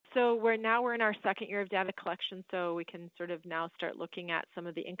So we're in our second year of data collection, so we can sort of now start looking at some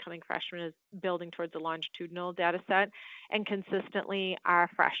of the incoming freshmen as building towards a longitudinal data set. And consistently, our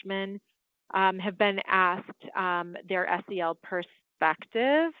freshmen have been asked their SEL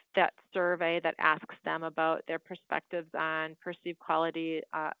perspective, that survey that asks them about their perspectives on perceived quality,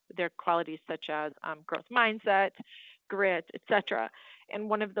 their qualities such as growth mindset, grit, etc. And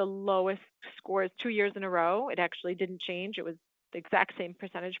one of the lowest scores 2 years in a row, it actually didn't change. It was the exact same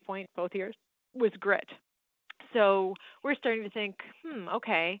percentage point both years, was grit. So we're starting to think,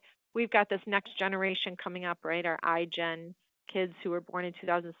 okay, we've got this next generation coming up, right? Our iGen kids who were born in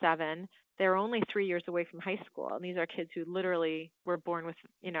 2007. They're only 3 years away from high school. And these are kids who literally were born with,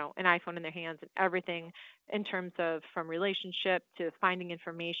 an iPhone in their hands, and everything in terms of from relationship to finding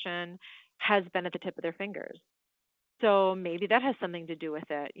information has been at the tip of their fingers. So maybe that has something to do with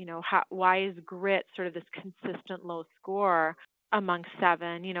it. Why is grit sort of this consistent low score among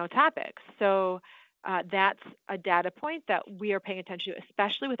seven, topics? So that's a data point that we are paying attention to,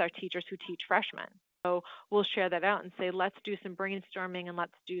 especially with our teachers who teach freshmen. So we'll share that out and say, let's do some brainstorming and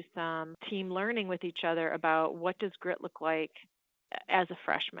let's do some team learning with each other about what does grit look like as a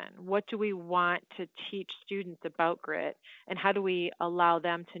freshman? What do we want to teach students about grit, and how do we allow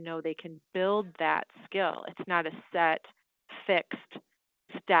them to know they can build that skill? It's not a set, fixed,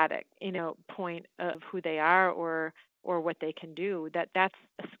 static, point of who they are or what they can do. That's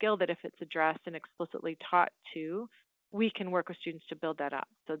a skill that if it's addressed and explicitly taught to, we can work with students to build that up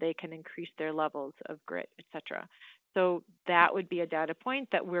so they can increase their levels of grit, etc. So that would be a data point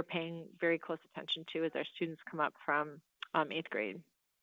that we're paying very close attention to as our students come up from 8th grade.